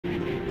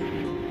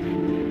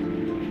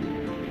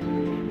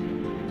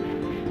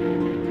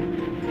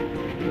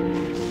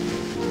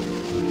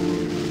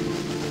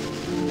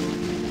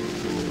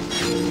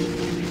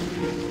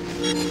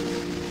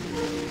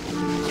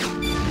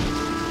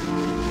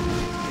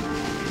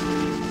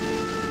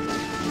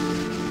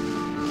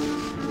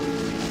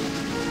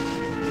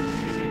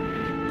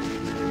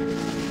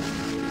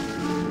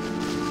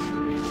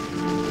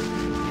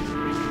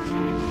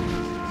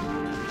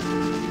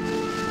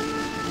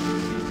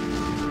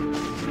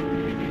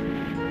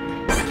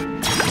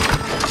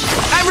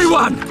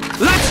Everyone,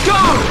 let's go!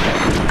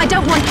 I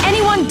don't want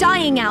anyone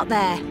dying out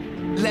there.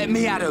 Let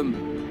me at him.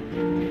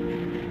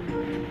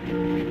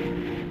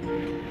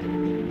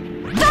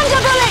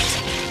 Thunderbolt!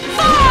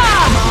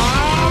 Fire!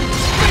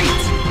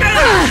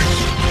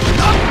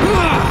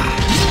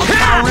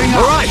 Powering up.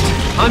 All right,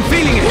 I'm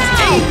feeling it.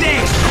 Now. Eat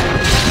this.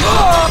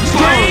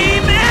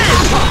 Dream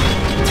Edge.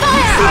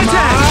 Fire!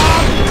 Split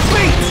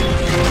Beat.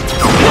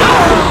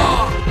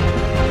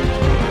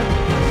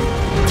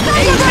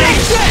 Eat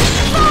this.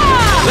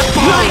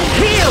 Right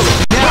heel.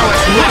 Now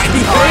it's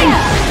rusty thing.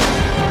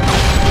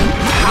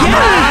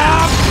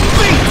 Yeah.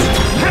 Beat.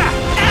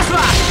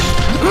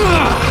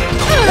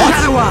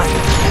 Shadow Eye.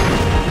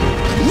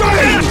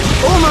 Right.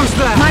 Almost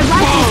there. My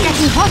rifle's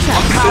getting hotter.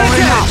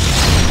 Powering up.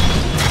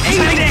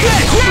 Take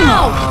this.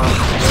 Now!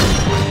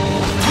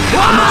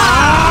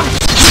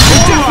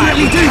 We'll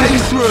definitely do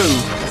this through.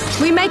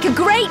 We make a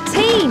great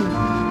team.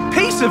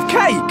 Piece of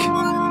cake.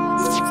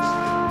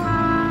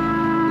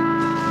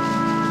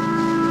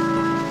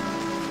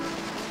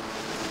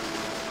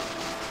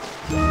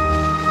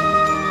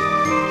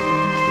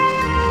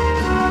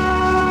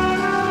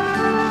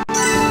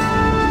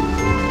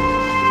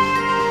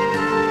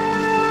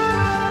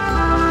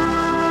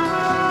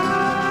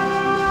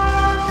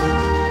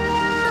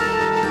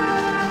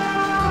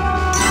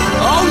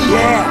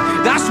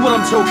 That's what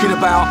I'm talking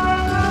about!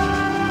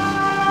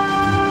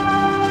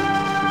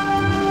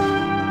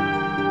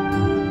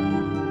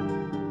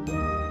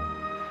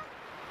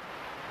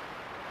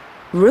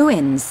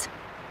 Ruins.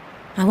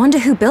 I wonder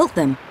who built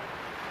them.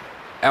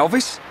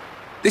 Elvis?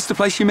 This the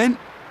place you meant?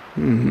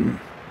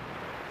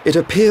 It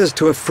appears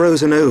to have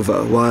frozen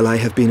over while I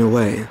have been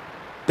away.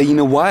 Been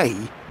away?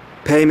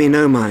 Pay me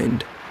no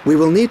mind. We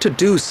will need to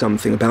do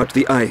something about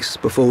the ice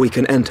before we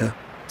can enter.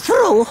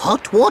 Throw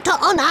hot water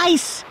on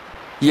ice!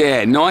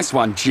 Yeah, nice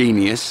one,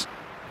 genius.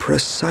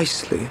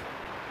 Precisely.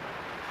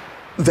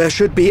 There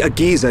should be a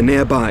geyser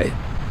nearby.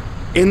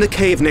 In the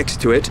cave next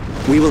to it,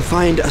 we will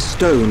find a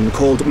stone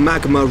called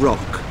magma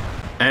rock.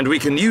 And we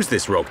can use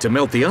this rock to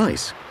melt the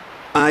ice.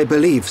 I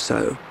believe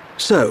so.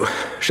 So,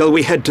 shall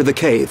we head to the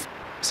cave?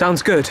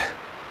 Sounds good.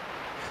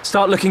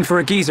 Start looking for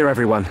a geyser,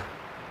 everyone.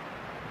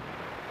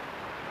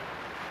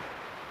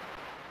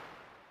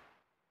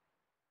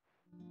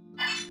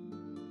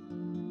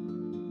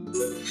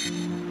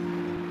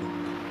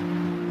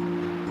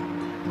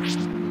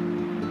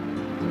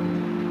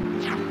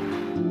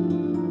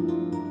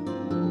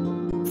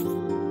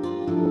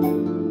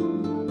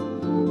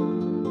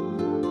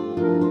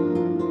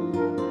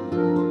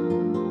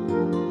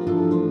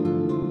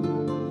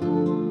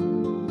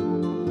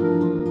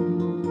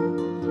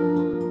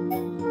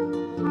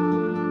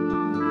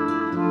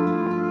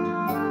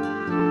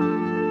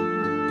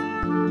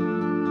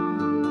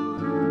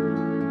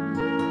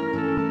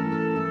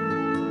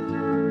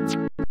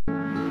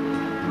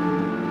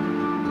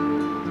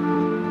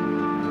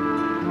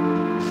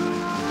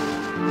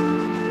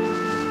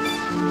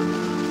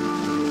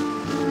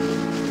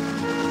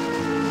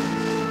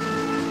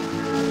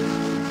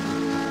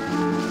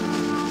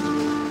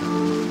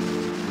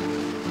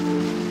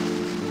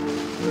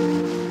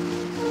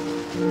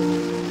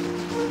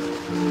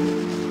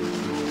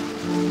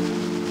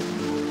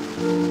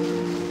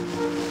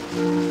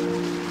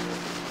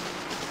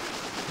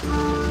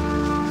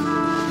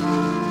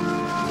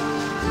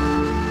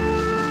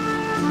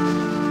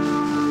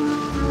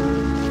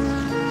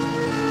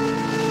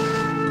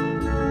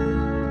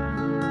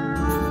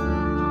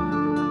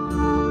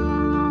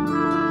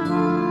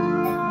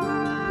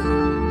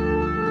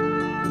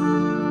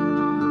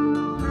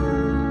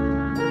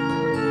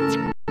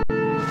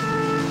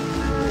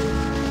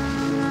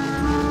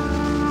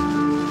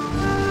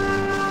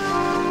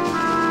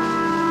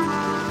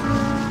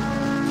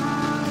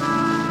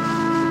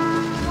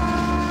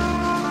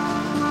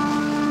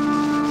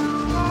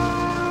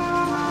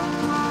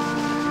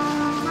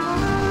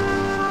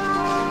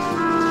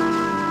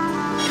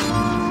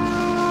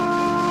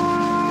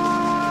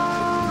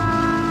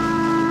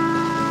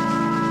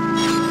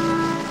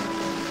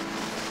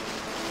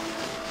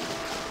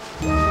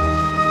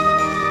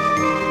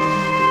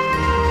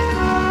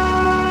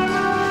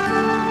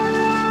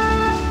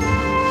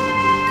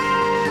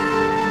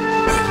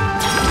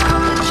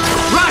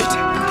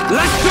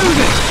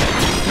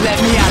 Let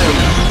me at him.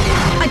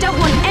 I don't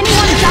want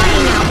anyone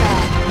dying out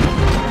there.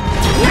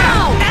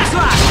 Now!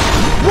 Slash!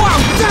 Whoa!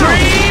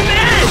 Dream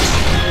Edge!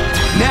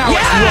 Now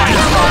it's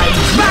right.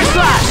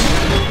 Backslash!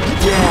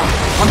 Yeah,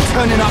 I'm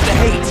turning up the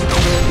heat.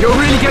 You're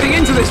really getting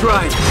into this,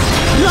 right?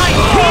 Light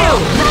heel!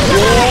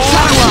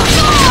 Shadow!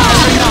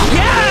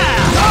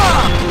 Yeah!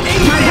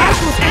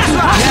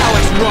 Now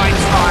it's right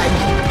time.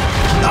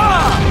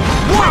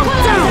 Whoa!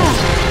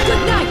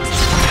 Good night!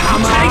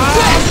 Take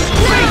this!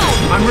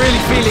 Now! I'm really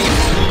feeling it.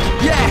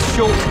 Yeah,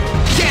 Shulk.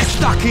 Get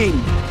stuck in.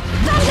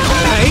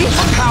 Hey,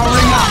 I'm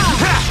powering up.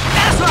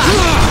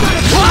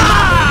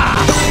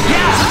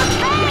 Yeah!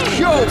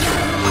 Shulk!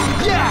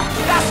 Yeah,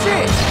 that's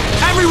it!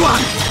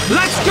 Everyone,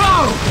 let's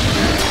go!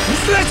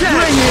 Split it!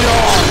 Bring it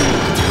on!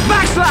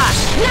 Backslash!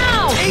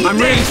 Now! I'm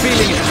really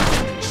feeling it.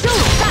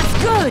 Sure, that's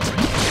good!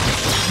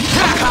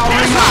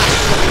 Powering up!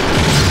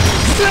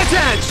 Split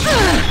edge!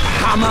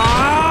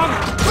 Hammer!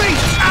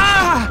 Beat!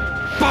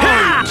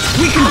 Boom!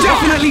 We can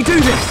definitely do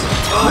this!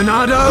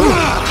 Monado!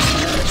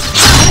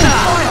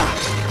 Fire!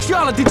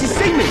 Charlotte, did you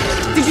see me?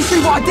 Did you see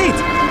what I did?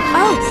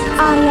 Oh,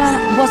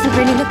 I wasn't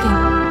really looking.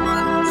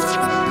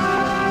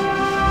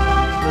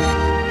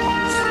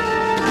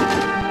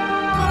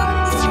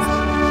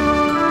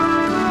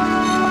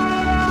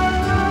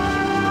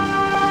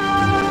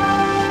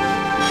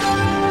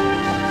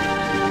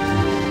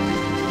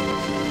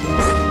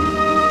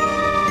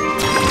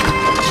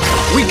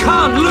 We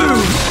can't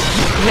lose!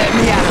 Let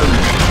me at him!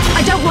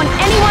 I don't want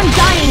anyone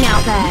dying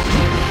out there.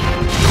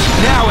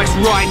 Now it's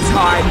right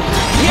time!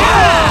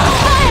 Yeah!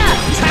 Fire!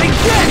 Take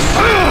this!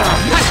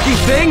 Pesky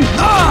thing!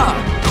 I'm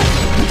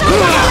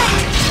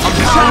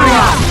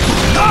powering up!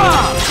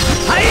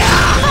 Hiya!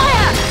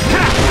 Fire!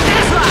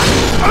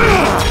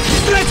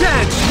 Split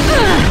edge!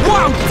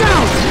 Wow,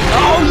 down!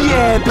 Oh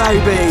yeah,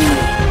 baby!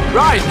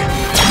 Right,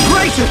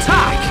 great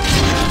attack!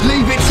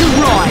 Leave it to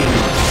Ryan!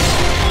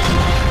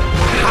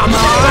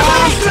 Hammer!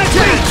 Split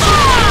edge!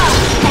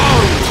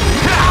 Boom!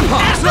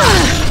 Hammer!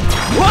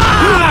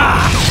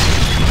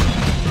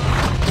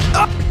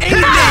 Eat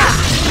this!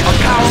 I'm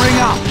powering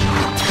up!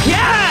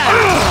 Yeah!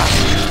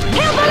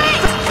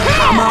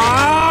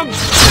 Hammer!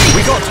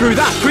 We got through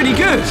that pretty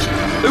good!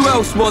 Who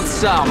else wants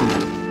some?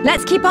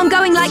 Let's keep on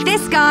going like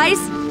this, guys.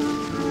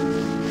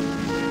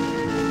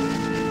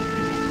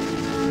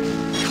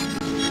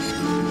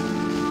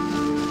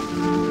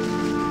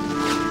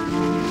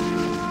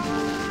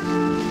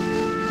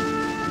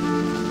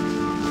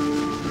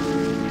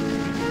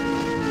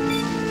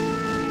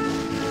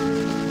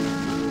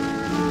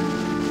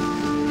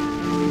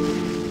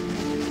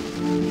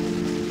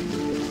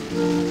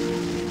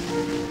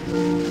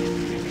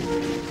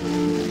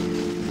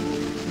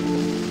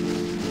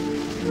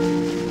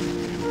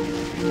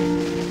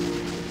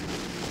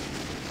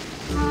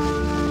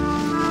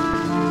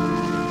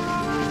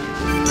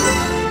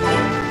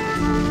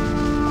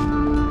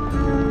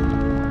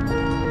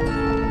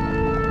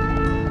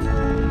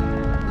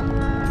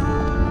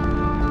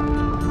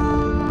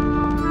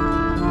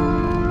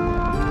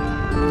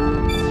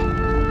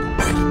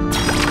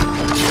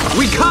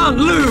 We can't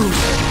lose!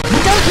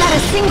 Don't let a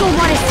single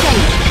one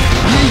escape.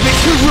 Leave it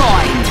to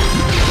Ryan!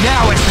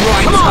 Now it's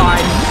Ryan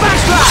time!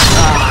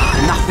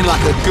 Backslash! Nothing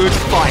like a good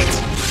fight!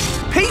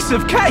 Piece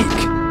of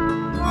cake!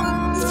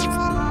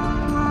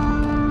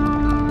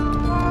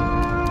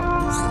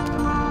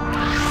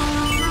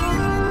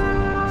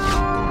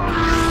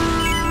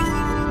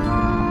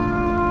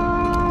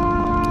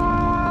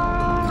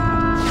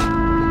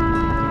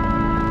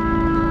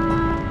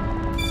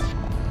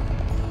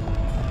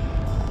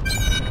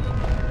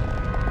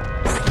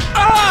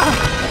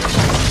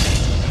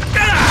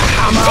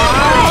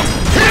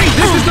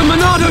 This is the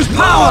Monado's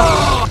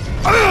power!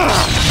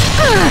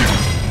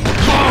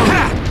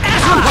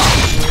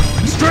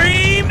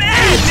 Stream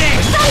ending!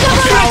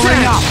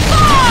 Powering up!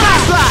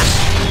 Backslash!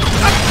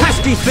 A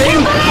pesky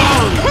thing!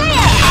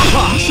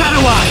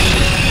 Shadow Eye!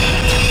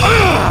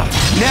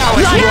 Now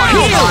it's right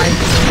time!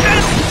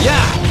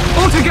 Yeah!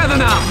 All together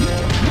now!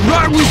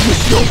 Right with you,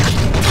 Shook!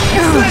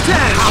 Split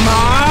edge!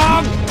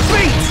 Hammer!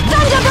 Beat!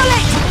 Thunder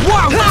bullet!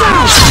 Wow!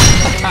 Down!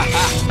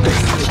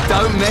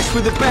 Don't mess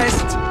with the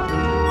best!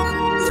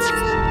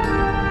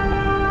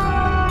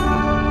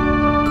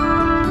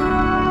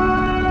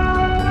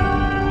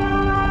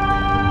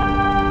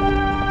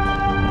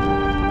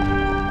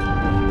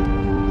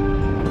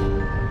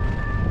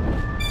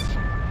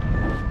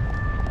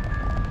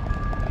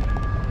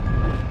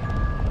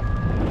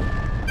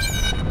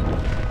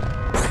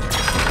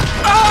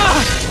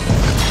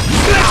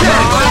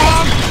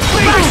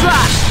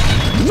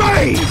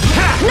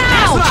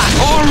 Now!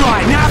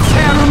 Alright, now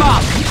tear him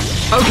up!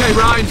 Okay,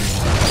 Ryan.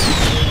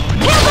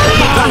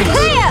 Thanks.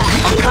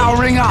 I'm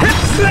powering up.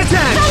 Split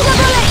edge!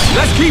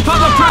 Let's keep up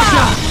the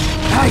pressure!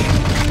 Hey,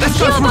 let's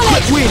go for a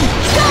quick win!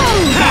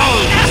 Now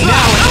it's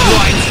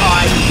right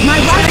time! My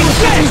rifle's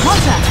getting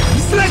hotter!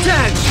 Split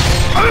edge!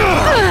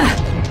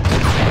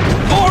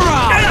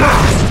 Aura!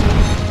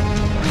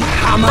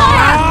 Hammer!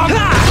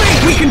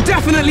 We can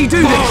definitely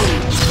do this!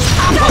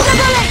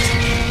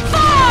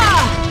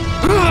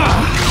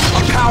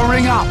 I'm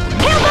powering up!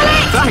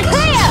 Thanks!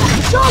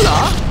 Shala!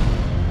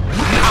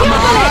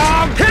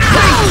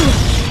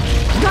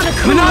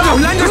 Monado,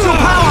 lend us your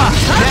power!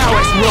 Now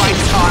it's right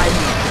time!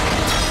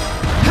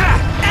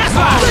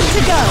 Good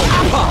to go!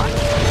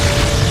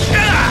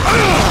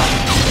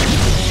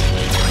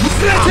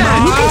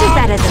 You can do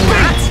better than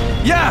that!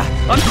 Yeah!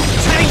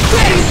 Take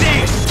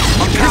this!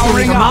 I'm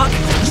powering up!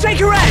 Shake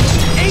your edge!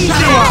 Easy!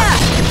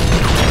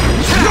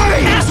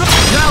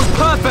 Now's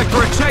perfect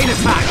for a chain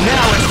attack!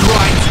 Now it's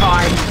right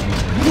time!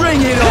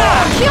 Bring it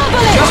on!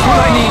 Just what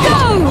I needed!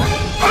 Go!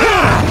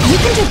 You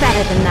can do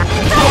better than that!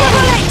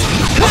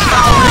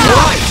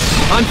 Right!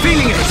 I'm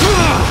feeling it!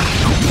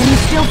 Can you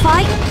still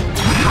fight?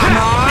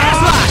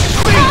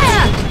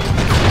 Fire!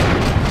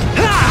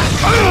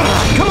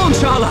 Come on,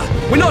 Shala!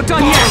 We're not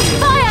done yet!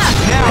 Fire!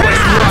 Now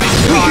it's right!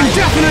 We can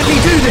definitely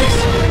do this!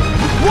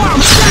 Wow,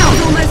 That down!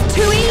 was almost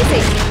too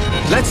easy.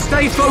 Let's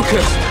stay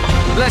focused.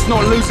 Let's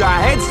not lose our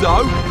heads,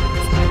 though.